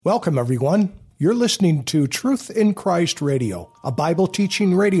Welcome, everyone. You're listening to Truth in Christ Radio, a Bible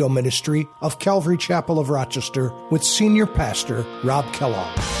teaching radio ministry of Calvary Chapel of Rochester with Senior Pastor Rob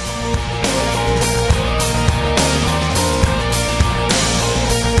Kellogg.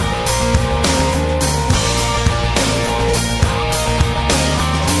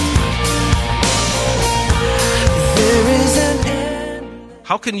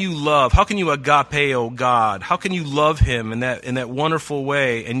 How can you love? How can you agapeo God? How can you love Him in that wonderful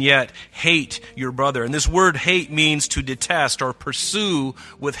way and yet hate your brother? And this word hate means to detest or pursue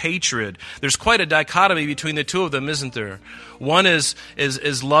with hatred. There's quite a dichotomy between the two of them, isn't there? One is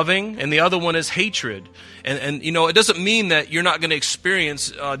loving and the other one is hatred. And you know, it doesn't mean that you're not going to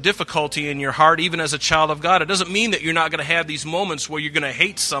experience difficulty in your heart even as a child of God. It doesn't mean that you're not going to have these moments where you're going to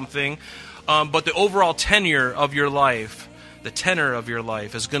hate something, but the overall tenor of your life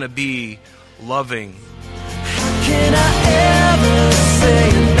is going to be loving. How can I ever say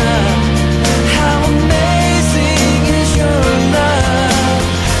enough? How amazing is your love?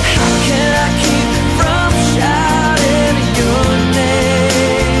 How can I keep from shouting your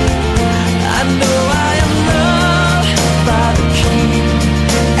name? I know I am loved by the King,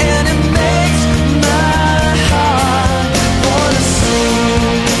 and it makes my heart want to sing.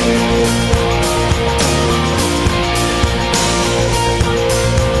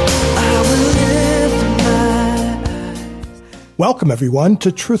 Welcome, everyone,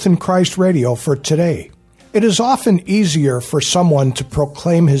 to Truth in Christ Radio for today. It is often easier for someone to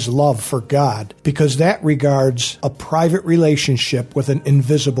proclaim his love for God because that regards a private relationship with an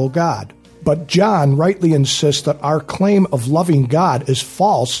invisible God. But John rightly insists that our claim of loving God is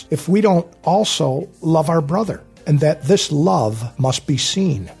false if we don't also love our brother, and that this love must be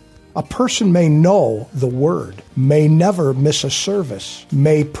seen. A person may know the Word, may never miss a service,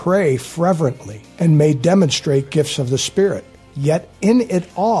 may pray fervently, and may demonstrate gifts of the Spirit. Yet in it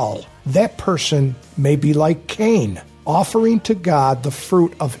all, that person may be like Cain, offering to God the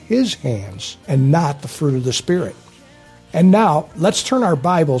fruit of his hands and not the fruit of the Spirit. And now, let's turn our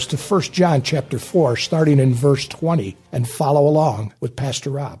Bibles to 1 John chapter 4, starting in verse 20, and follow along with Pastor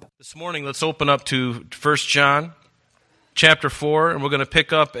Rob. This morning, let's open up to 1 John chapter 4, and we're going to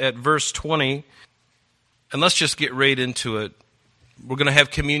pick up at verse 20, and let's just get right into it. We're going to have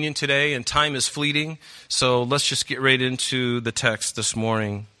communion today, and time is fleeting, so let's just get right into the text this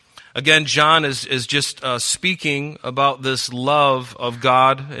morning. Again, John is just speaking about this love of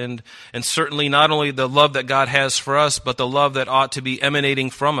God, and certainly not only the love that God has for us, but the love that ought to be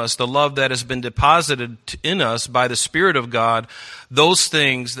emanating from us, the love that has been deposited in us by the Spirit of God. Those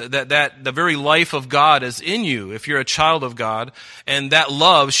things, that the very life of God is in you if you're a child of God, and that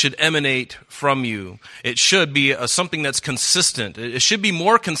love should emanate from you. It should be something that's consistent. It should be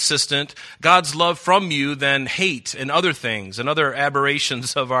more consistent, God's love from you, than hate and other things and other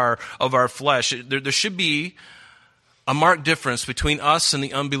aberrations of our flesh. There should be a marked difference between us and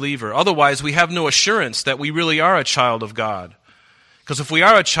the unbeliever. Otherwise, we have no assurance that we really are a child of God. Because if we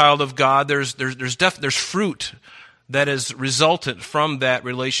are a child of God, there's fruit that is resultant from that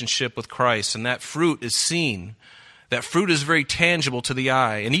relationship with Christ, and that fruit is seen. That fruit is very tangible to the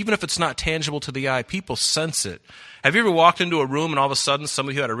eye, and even if it's not tangible to the eye, people sense it. Have you ever walked into a room and all of a sudden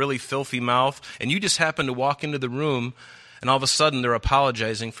somebody who had a really filthy mouth, and you just happen to walk into the room, and all of a sudden they're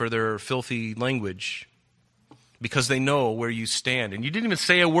apologizing for their filthy language because they know where you stand, and you didn't even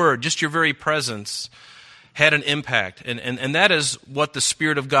say a word, just your very presence had an impact, and that is what the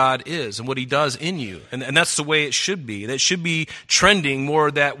Spirit of God is and what He does in you, and that's the way it should be. That should be trending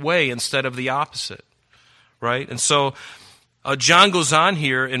more that way instead of the opposite, right? And so John goes on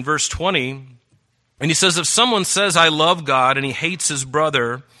here in verse 20, and he says, if someone says, I love God, and he hates his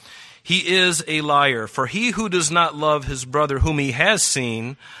brother, he is a liar. For he who does not love his brother whom he has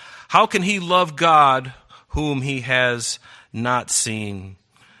seen, how can he love God whom he has not seen?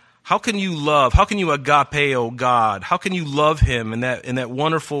 How can you love? How can you agapeo God? How can you love Him in that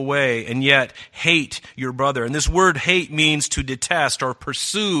wonderful way and yet hate your brother? And this word hate means to detest or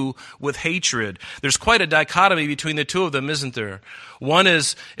pursue with hatred. There's quite a dichotomy between the two of them, isn't there? One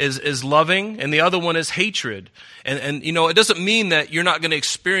is loving and the other one is hatred. And you know, it doesn't mean that you're not going to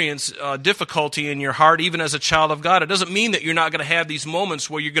experience difficulty in your heart even as a child of God. It doesn't mean that you're not going to have these moments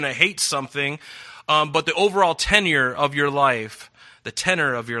where you're going to hate something, but the overall tenor of your life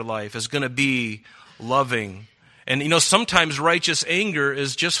is going to be loving. And you know, sometimes righteous anger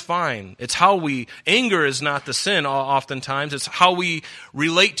is just fine. It's anger is not the sin oftentimes. It's how we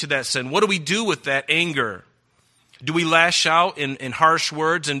relate to that sin. What do we do with that anger? Do we lash out in harsh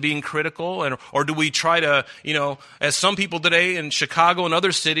words and being critical? Or do we try to, you know, as some people today in Chicago and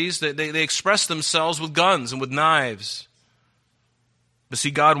other cities, they express themselves with guns and with knives. But see,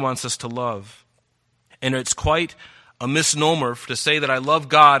 God wants us to love. And it's quite a misnomer to say that I love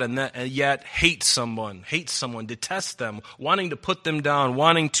God and yet hate someone, detest them, wanting to put them down,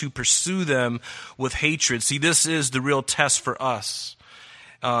 wanting to pursue them with hatred. See, this is the real test for us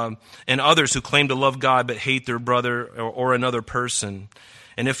and others who claim to love God but hate their brother or another person.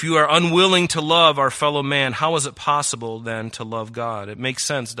 And if you are unwilling to love our fellow man, how is it possible then to love God? It makes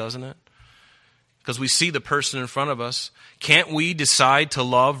sense, doesn't it? Because we see the person in front of us. Can't we decide to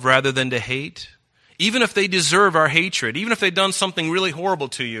love rather than to hate? Even if they deserve our hatred, even if they've done something really horrible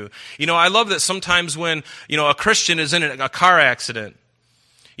to you. You know, I love that sometimes when, a Christian is in a car accident,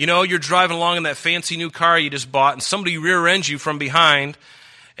 you're driving along in that fancy new car you just bought and somebody rear-ends you from behind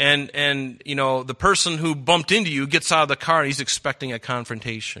and the person who bumped into you gets out of the car and he's expecting a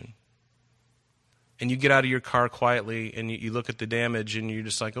confrontation. And you get out of your car quietly and you look at the damage and you're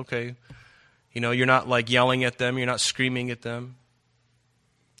just like, okay, you're not like yelling at them, you're not screaming at them.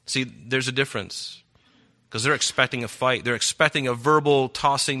 See, there's a difference. Because they're expecting a fight. They're expecting a verbal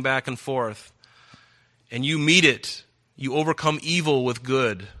tossing back and forth. And you meet it. You overcome evil with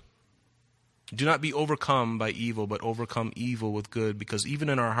good. Do not be overcome by evil, but overcome evil with good. Because even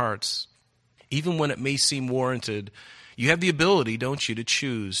in our hearts, even when it may seem warranted, you have the ability, don't you, to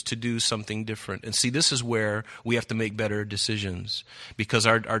choose to do something different. And see, this is where we have to make better decisions. Because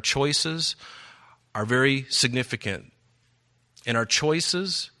our choices are very significant. And our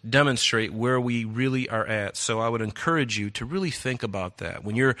choices demonstrate where we really are at. So I would encourage you to really think about that.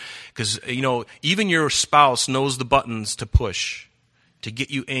 Because even your spouse knows the buttons to push to get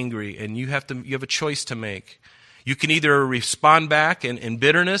you angry, and you have a choice to make. You can either respond back in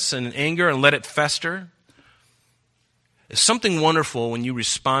bitterness and anger and let it fester. It's something wonderful when you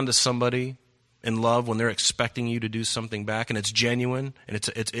respond to somebody in love when they're expecting you to do something back, and it's genuine, and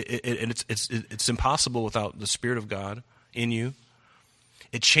it's impossible without the Spirit of God in you.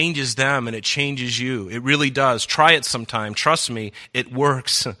 It changes them and it changes you. It really does. Try it sometime. Trust me, it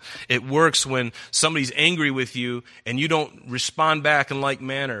works. It works when somebody's angry with you and you don't respond back in like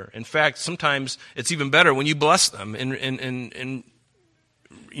manner. In fact, sometimes it's even better when you bless them and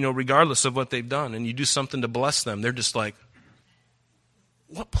regardless of what they've done, and you do something to bless them. They're just like,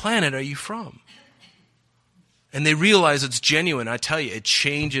 what planet are you from? And they realize it's genuine. I tell you, it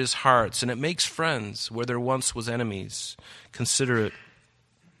changes hearts and it makes friends where there once was enemies. Consider it.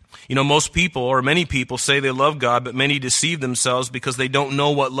 Most people, or many people, say they love God, but many deceive themselves because they don't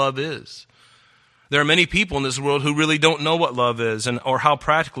know what love is. There are many people in this world who really don't know what love is or how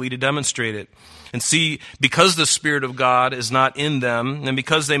practically to demonstrate it. And see, because the Spirit of God is not in them, and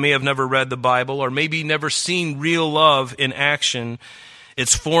because they may have never read the Bible or maybe never seen real love in action,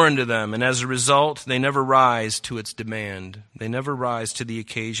 it's foreign to them, and as a result, they never rise to its demand. They never rise to the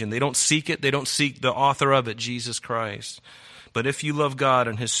occasion. They don't seek it. They don't seek the author of it, Jesus Christ. But if you love God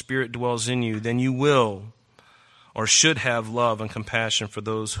and His Spirit dwells in you, then you will or should have love and compassion for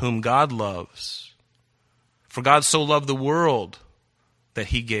those whom God loves. For God so loved the world that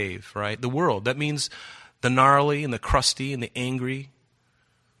He gave, right? The world. That means the gnarly and the crusty and the angry.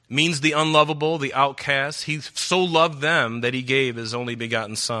 It means the unlovable, the outcast. He so loved them that He gave His only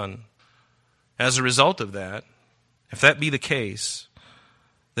begotten Son. As a result of that, if that be the case,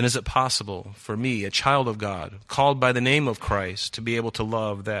 then is it possible for me, a child of God, called by the name of Christ, to be able to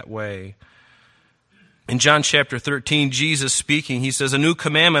love that way? In John chapter 13, Jesus speaking, He says, "A new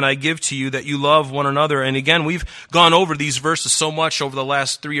commandment I give to you, that you love one another." And again, we've gone over these verses so much over the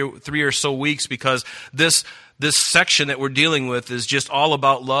last three or so weeks because this section that we're dealing with is just all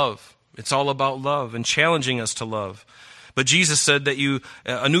about love. It's all about love and challenging us to love. But Jesus said that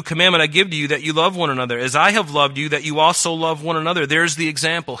a new commandment I give to you, that you love one another. As I have loved you, that you also love one another. There's the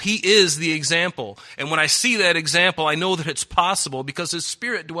example. He is the example. And when I see that example, I know that it's possible because His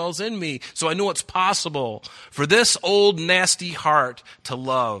Spirit dwells in me. So I know it's possible for this old nasty heart to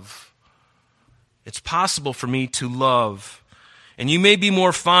love. It's possible for me to love. And you may be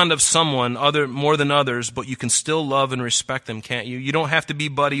more fond of someone more than others, but you can still love and respect them, can't you? You don't have to be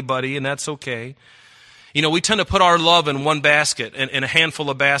buddy-buddy, and that's okay. We tend to put our love in one basket, in a handful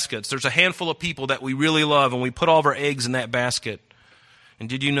of baskets. There's a handful of people that we really love, and we put all of our eggs in that basket. And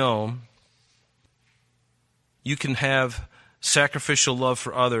did you know you can have sacrificial love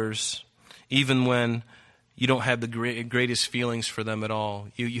for others even when you don't have the greatest feelings for them at all?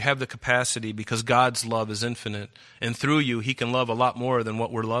 You have the capacity because God's love is infinite. And through you, He can love a lot more than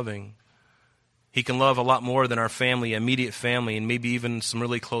what we're loving. He can love a lot more than our family, immediate family, and maybe even some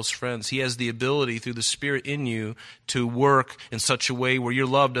really close friends. He has the ability through the Spirit in you to work in such a way where your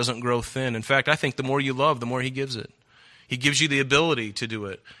love doesn't grow thin. In fact, I think the more you love, the more He gives it. He gives you the ability to do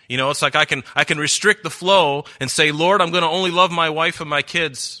it. You know, it's like I can restrict the flow and say, Lord, I'm going to only love my wife and my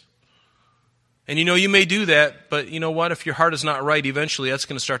kids. And you know, you may do that, but you know what? If your heart is not right, eventually that's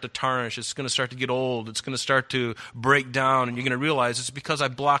going to start to tarnish. It's going to start to get old. It's going to start to break down, and you're going to realize it's because I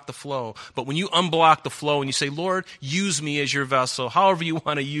blocked the flow. But when you unblock the flow and you say, Lord, use me as your vessel, however you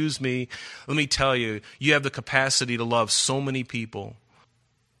want to use me, let me tell you, you have the capacity to love so many people.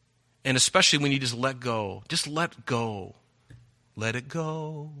 And especially when you just let go. Just let go. Let it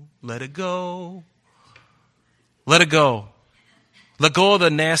go. Let it go. Let it go. Let go of the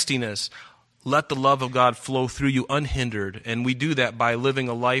nastiness. Let the love of God flow through you unhindered. And we do that by living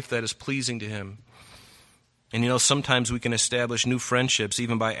a life that is pleasing to Him. And you know, sometimes we can establish new friendships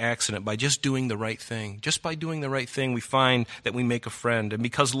even by accident, by just doing the right thing. Just by doing the right thing, we find that we make a friend. And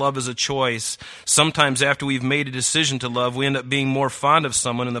because love is a choice, sometimes after we've made a decision to love, we end up being more fond of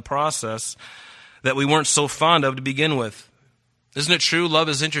someone in the process that we weren't so fond of to begin with. Isn't it true? Love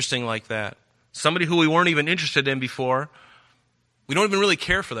is interesting like that. Somebody who we weren't even interested in before, we don't even really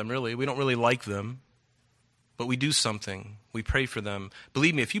care for them, really. We don't really like them. But we do something. We pray for them.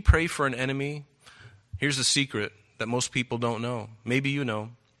 Believe me, if you pray for an enemy, here's the secret that most people don't know. Maybe you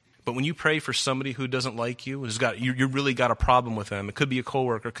know. But when you pray for somebody who doesn't like you, you really got a problem with them, it could be a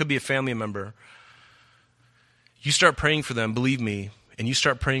coworker, it could be a family member, you start praying for them, believe me, and you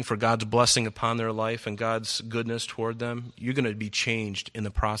start praying for God's blessing upon their life and God's goodness toward them, you're going to be changed in the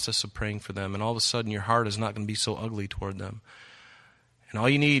process of praying for them. And all of a sudden, your heart is not going to be so ugly toward them. And all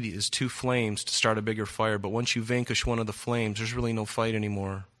you need is 2 flames to start a bigger fire. But once you vanquish one of the flames, there's really no fight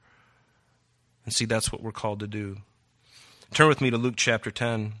anymore. And see, that's what we're called to do. Turn with me to Luke chapter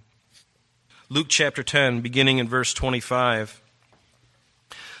 10. Luke chapter 10, beginning in verse 25.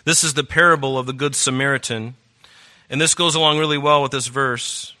 This is the parable of the Good Samaritan. And this goes along really well with this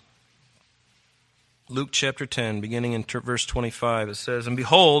verse. Luke chapter 10, beginning in verse 25, it says, "And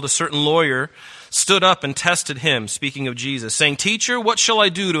behold, a certain lawyer stood up and tested him," speaking of Jesus, saying, "Teacher, what shall I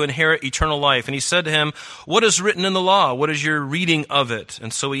do to inherit eternal life?" And he said to him, "What is written in the law? What is your reading of it?"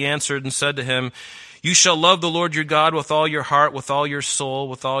 And so he answered and said to him, "You shall love the Lord your God with all your heart, with all your soul,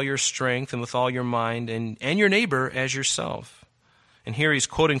 with all your strength, and with all your mind, and your neighbor as yourself." And here he's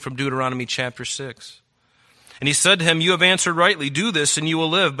quoting from Deuteronomy chapter 6. And he said to him, "You have answered rightly. Do this, and you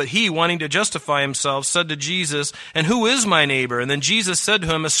will live." But he, wanting to justify himself, said to Jesus, "And who is my neighbor?" And then Jesus said to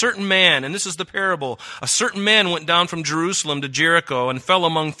him, "A certain man," and this is the parable, "a certain man went down from Jerusalem to Jericho and fell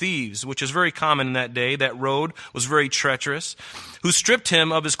among thieves," which is very common in that day. That road was very treacherous, "who stripped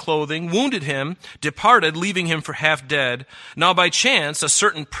him of his clothing, wounded him, departed, leaving him for half dead. Now by chance a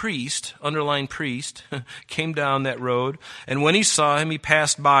certain priest," underline priest, "came down that road, and when he saw him, he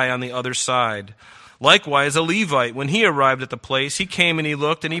passed by on the other side. Likewise, a Levite, when he arrived at the place, he came and he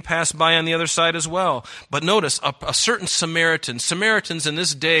looked, and he passed by on the other side as well." But notice, a certain Samaritan. Samaritans in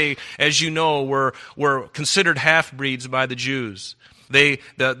this day, as you know, were considered half-breeds by the Jews. They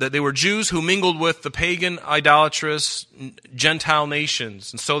were Jews who mingled with the pagan, idolatrous, Gentile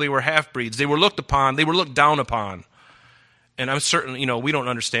nations, and so they were half-breeds. They were looked upon, they were looked down upon. And I'm certain, we don't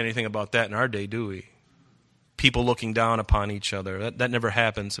understand anything about that in our day, do we? People looking down upon each other. That never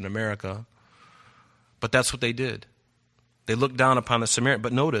happens in America. But that's what they did. They looked down upon the Samaritan.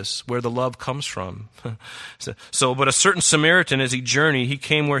 But notice where the love comes from. But a certain Samaritan, as he journeyed, he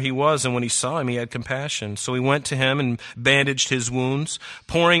came where he was, and when he saw him, he had compassion. So he went to him and bandaged his wounds,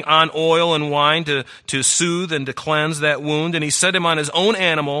 pouring on oil and wine to soothe and to cleanse that wound. And he set him on his own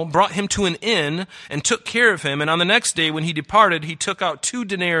animal, brought him to an inn, and took care of him. And on the next day, when he departed, he took out 2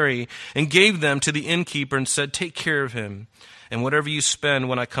 denarii and gave them to the innkeeper and said, "Take care of him, and whatever you spend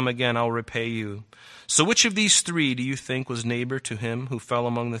when I come again, I'll repay you." So which of these 3 do you think was neighbor to him who fell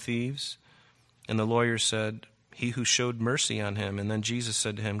among the thieves? And the lawyer said, "He who showed mercy on him." And then Jesus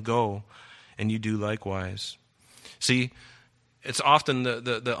said to him, "Go, and you do likewise." See, it's often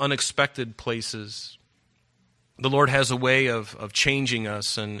the unexpected places. The Lord has a way of changing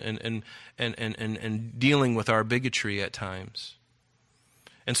us and dealing with our bigotry at times.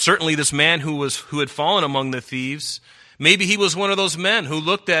 And certainly this man who had fallen among the thieves, maybe he was one of those men who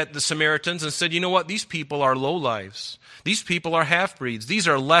looked at the Samaritans and said, "You know what? These people are lowlives. These people are half-breeds. These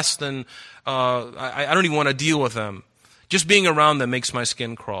are less than, I don't even want to deal with them. Just being around them makes my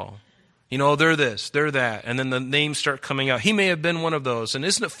skin crawl. They're this, they're that." And then the names start coming out. He may have been one of those. And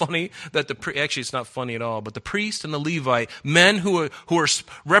isn't it funny that actually it's not funny at all, but the priest and the Levite, men who are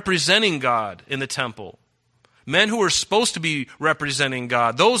representing God in the temple, men who are supposed to be representing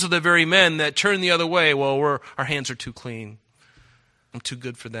God, those are the very men that turn the other way. "Well, our hands are too clean. I'm too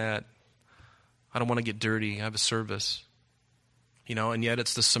good for that. I don't want to get dirty. I have a service." And yet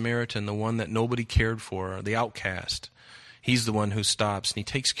it's the Samaritan, the one that nobody cared for, the outcast. He's the one who stops, and he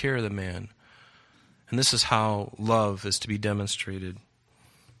takes care of the man. And this is how love is to be demonstrated.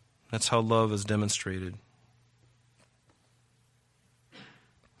 That's how love is demonstrated.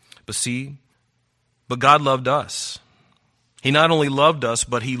 But God loved us. He not only loved us,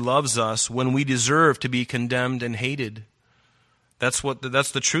 but he loves us when we deserve to be condemned and hated. That's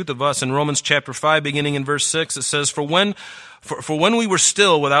the truth of us. In Romans chapter 5, beginning in verse 6, it says, For when we were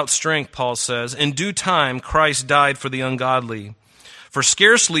still without strength, Paul says, in due time Christ died for the ungodly. For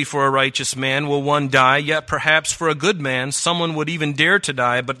scarcely for a righteous man will one die, yet perhaps for a good man someone would even dare to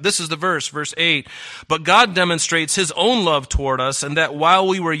die. But this is the verse 8. But God demonstrates his own love toward us, and that while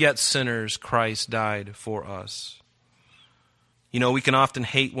we were yet sinners, Christ died for us. You know, we can often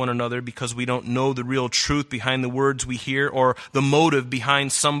hate one another because we don't know the real truth behind the words we hear or the motive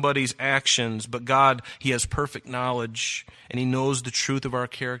behind somebody's actions. But God, he has perfect knowledge, and he knows the truth of our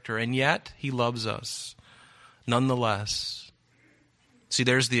character, and yet he loves us nonetheless. See,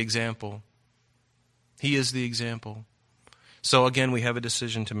 there's the example. He is the example. So again, we have a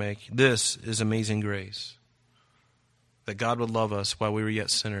decision to make. This is amazing grace. That God would love us while we were yet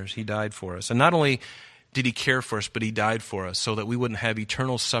sinners. He died for us. And not only did he care for us, but he died for us so that we wouldn't have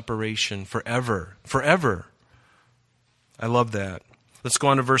eternal separation forever. Forever. I love that. Let's go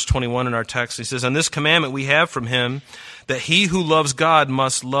on to verse 21 in our text. He says, And this commandment we have from him, that he who loves God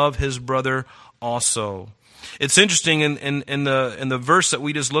must love his brother also. It's interesting in the verse that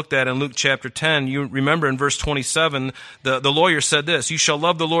we just looked at in Luke chapter 10, you remember in verse 27, the lawyer said this, You shall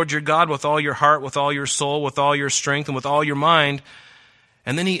love the Lord your God with all your heart, with all your soul, with all your strength, and with all your mind.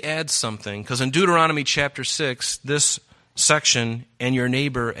 And then he adds something, because in Deuteronomy chapter 6, this section, and your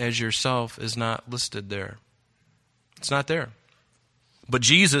neighbor as yourself, is not listed there. It's not there. But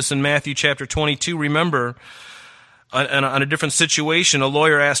Jesus in Matthew chapter 22, remember, on a different situation, a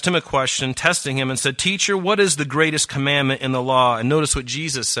lawyer asked him a question, testing him, and said, Teacher, what is the greatest commandment in the law? And notice what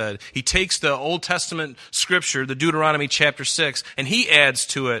Jesus said. He takes the Old Testament scripture, the Deuteronomy chapter 6, and he adds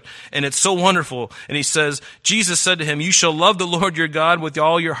to it. And it's so wonderful. And he says, Jesus said to him, You shall love the Lord your God with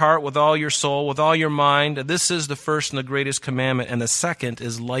all your heart, with all your soul, with all your mind. This is the first and the greatest commandment. And the second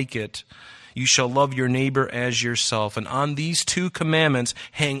is like it. You shall love your neighbor as yourself. And on these two commandments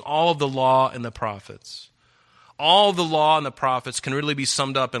hang all of the law and the prophets. All the law and the prophets can really be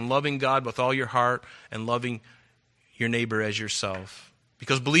summed up in loving God with all your heart and loving your neighbor as yourself.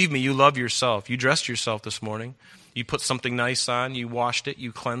 Because believe me, you love yourself. You dressed yourself this morning. You put something nice on. You washed it.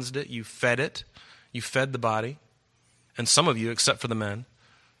 You cleansed it. You fed it. You fed the body. And some of you, except for the men,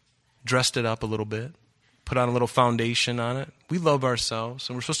 dressed it up a little bit. Put on a little foundation on it. We love ourselves.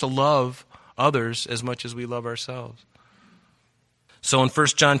 And we're supposed to love others as much as we love ourselves. So in 1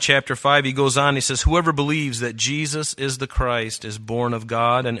 John chapter 5, he goes on, he says, Whoever believes that Jesus is the Christ is born of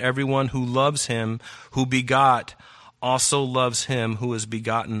God, and everyone who loves him, who begot, also loves him who is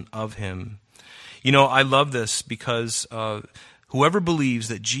begotten of him. You know, I love this because whoever believes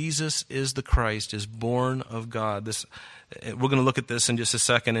that Jesus is the Christ is born of God. We're going to look at this in just a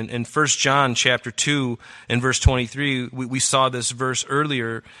second. In 1 John chapter 2, in verse 23, we saw this verse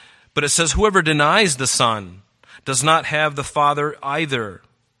earlier, but it says, Whoever denies the Son does not have the Father either.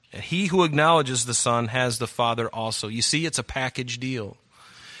 And he who acknowledges the Son has the Father also. You see, it's a package deal.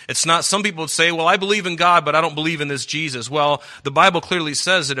 It's not, some people would say, well, I believe in God, but I don't believe in this Jesus. Well, the Bible clearly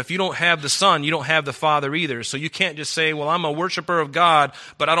says that if you don't have the Son, you don't have the Father either. So you can't just say, well, I'm a worshiper of God,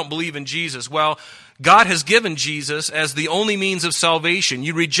 but I don't believe in Jesus. Well, God has given Jesus as the only means of salvation.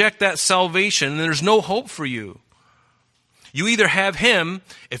 You reject that salvation, and there's no hope for you. You either have him,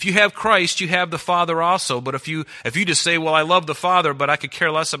 if you have Christ, you have the Father also. But if you just say, well, I love the Father, but I could care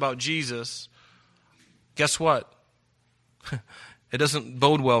less about Jesus, guess what? It doesn't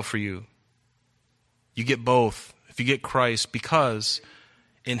bode well for you. You get both if you get Christ, because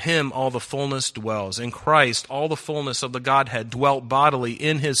in him all the fullness dwells. In Christ, all the fullness of the Godhead dwelt bodily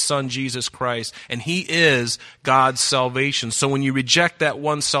in his Son, Jesus Christ. And he is God's salvation. So when you reject that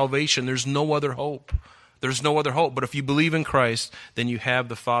one salvation, there's no other hope. There's no other hope. But if you believe in Christ, then you have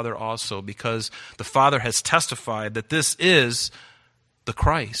the Father also, because the Father has testified that this is the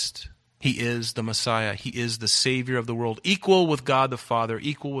Christ. He is the Messiah. He is the Savior of the world. Equal with God the Father,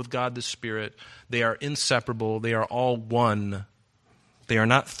 equal with God the Spirit. They are inseparable. They are all one. They are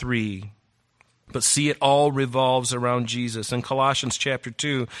not three. But see, it all revolves around Jesus. In Colossians chapter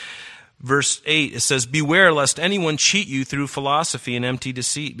 2, verse 8, it says, Beware lest anyone cheat you through philosophy and empty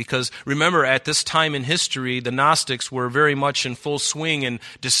deceit. Because remember, at this time in history, the Gnostics were very much in full swing, and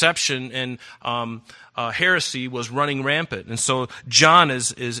deception and heresy was running rampant. And so John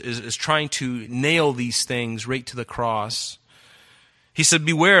is trying to nail these things right to the cross. He said,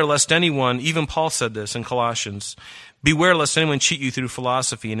 beware lest anyone, even Paul said this in Colossians, beware lest anyone cheat you through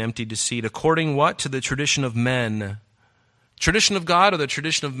philosophy and empty deceit, according what? To the tradition of men. Tradition of God or the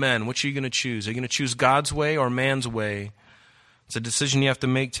tradition of men? Which are you going to choose? Are you going to choose God's way or man's way? It's a decision you have to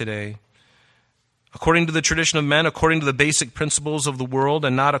make today. According to the tradition of men, according to the basic principles of the world,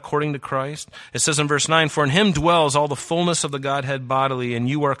 and not according to Christ. It says in verse 9, for in him dwells all the fullness of the Godhead bodily, and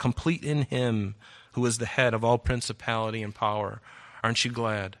you are complete in him, who is the head of all principality and power. Aren't you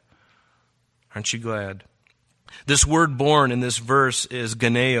glad? Aren't you glad? This word born in this verse is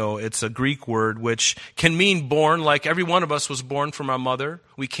geneo. It's a Greek word which can mean born, like every one of us was born from our mother.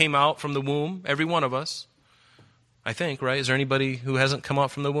 We came out from the womb, every one of us. I think, right? Is there anybody who hasn't come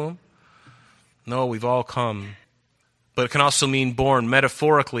out from the womb? No, we've all come. But it can also mean born,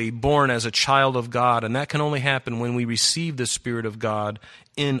 metaphorically, born as a child of God. And that can only happen when we receive the Spirit of God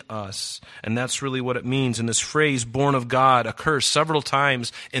in us. And that's really what it means. And this phrase, born of God, occurs several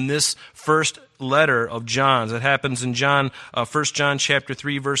times in this first letter of John's. It happens in 1 John chapter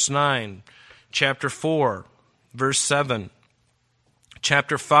 3, verse 9, chapter 4, verse 7,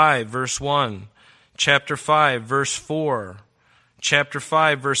 chapter 5, verse 1, chapter 5, verse 4, chapter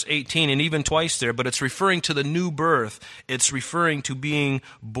 5, verse 18, and even twice there, but it's referring to the new birth. It's referring to being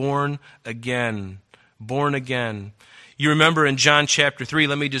born again. Born again. You remember in John chapter 3,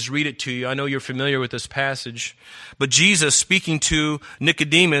 let me just read it to you. I know you're familiar with this passage. But Jesus, speaking to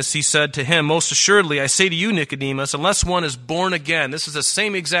Nicodemus, he said to him, most assuredly, I say to you, Nicodemus, unless one is born again, this is the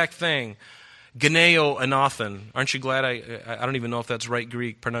same exact thing, geneo anothen. Aren't you glad? I don't even know if that's right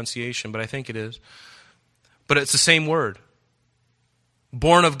Greek pronunciation, but I think it is. But it's the same word.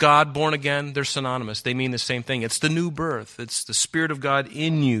 Born of God, born again, they're synonymous. They mean the same thing. It's the new birth. It's the Spirit of God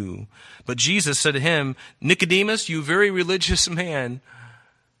in you. But Jesus said to him, Nicodemus, you very religious man,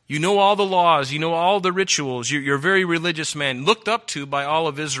 you know all the laws, you know all the rituals, you're a very religious man, looked up to by all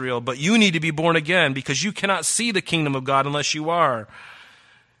of Israel, but you need to be born again because you cannot see the kingdom of God unless you are.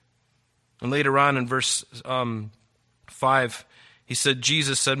 And later on in verse 5,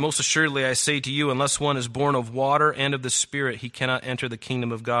 Jesus said, most assuredly I say to you, unless one is born of water and of the Spirit, he cannot enter the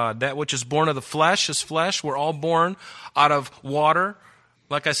kingdom of God. That which is born of the flesh is flesh. We're all born out of water.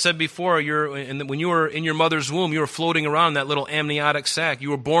 Like I said before, when you were in your mother's womb, you were floating around that little amniotic sac. You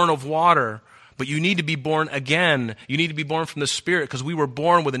were born of water. But you need to be born again. You need to be born from the Spirit because we were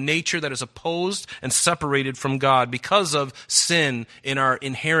born with a nature that is opposed and separated from God because of sin in our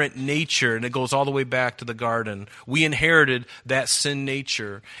inherent nature. And it goes all the way back to the garden. We inherited that sin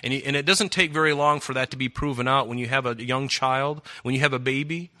nature. And it doesn't take very long for that to be proven out when you have a young child, when you have a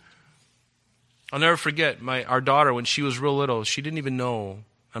baby. I'll never forget our daughter when she was real little. She didn't even know.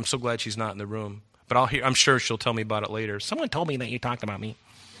 I'm so glad she's not in the room. But I'm sure she'll tell me about it later. Someone told me that you talked about me.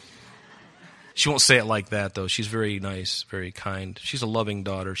 She won't say it like that, though. She's very nice, very kind. She's a loving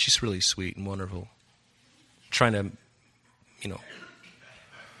daughter. She's really sweet and wonderful. Trying to,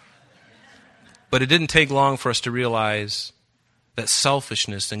 But it didn't take long for us to realize that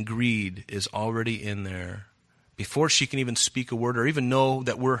selfishness and greed is already in there. Before she can even speak a word or even know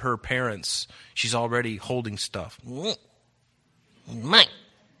that we're her parents, she's already holding stuff. Mine.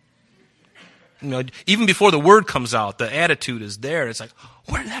 Even before the word comes out, the attitude is there. It's like,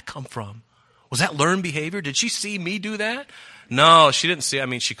 where did that come from? Was that learned behavior? Did she see me do that? No, she didn't see. I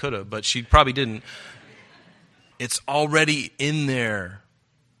mean, she could have, but she probably didn't. It's already in there.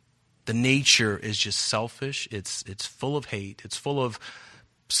 The nature is just selfish. It's full of hate. It's full of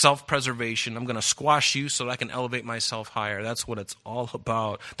self-preservation. I'm going to squash you so that I can elevate myself higher. That's what it's all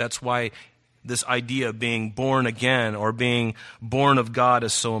about. That's why this idea of being born again or being born of God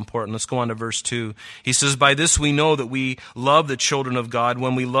is so important. Let's go on to verse 2. He says, by this we know that we love the children of God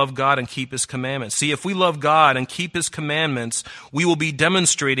when we love God and keep His commandments. See, if we love God and keep His commandments, we will be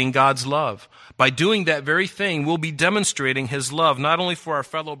demonstrating God's love. By doing that very thing, we'll be demonstrating His love, not only for our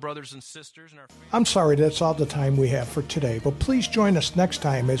fellow brothers and sisters. I'm sorry, that's all the time we have for today, but please join us next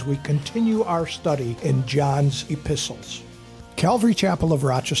time as we continue our study in John's epistles. Calvary Chapel of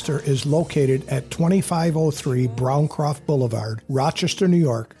Rochester is located at 2503 Browncroft Boulevard, Rochester, New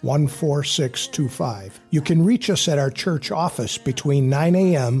York, 14625. You can reach us at our church office between 9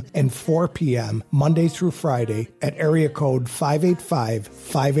 a.m. and 4 p.m. Monday through Friday at area code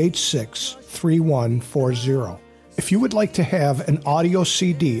 585-586-3140. If you would like to have an audio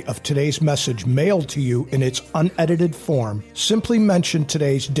CD of today's message mailed to you in its unedited form, simply mention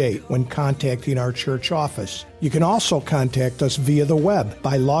today's date when contacting our church office. You can also contact us via the web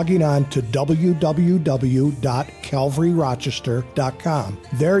by logging on to www.calvaryrochester.com.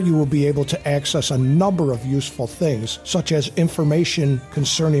 There you will be able to access a number of useful things, such as information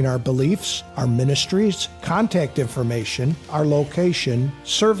concerning our beliefs, our ministries, contact information, our location,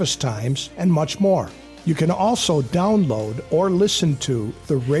 service times, and much more. You can also download or listen to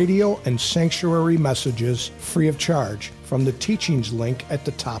the radio and sanctuary messages free of charge from the teachings link at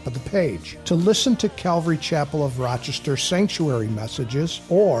the top of the page. To listen to Calvary Chapel of Rochester sanctuary messages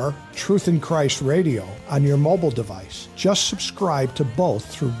or Truth in Christ Radio on your mobile device, just subscribe to both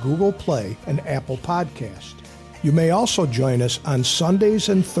through Google Play and Apple Podcast. You may also join us on Sundays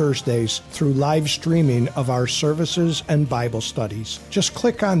and Thursdays through live streaming of our services and Bible studies. Just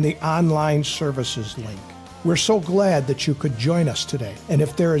click on the online services link. We're so glad that you could join us today. And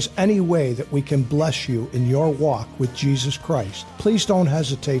if there is any way that we can bless you in your walk with Jesus Christ, please don't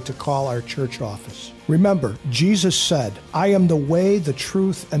hesitate to call our church office. Remember, Jesus said, "I am the way, the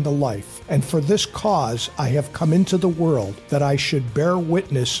truth, and the life, and for this cause I have come into the world, that I should bear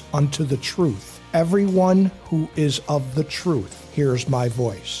witness unto the truth. Everyone who is of the truth hears my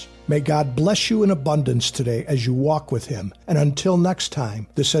voice." May God bless you in abundance today as you walk with Him. And until next time,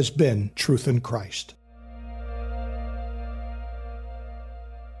 this has been Truth in Christ.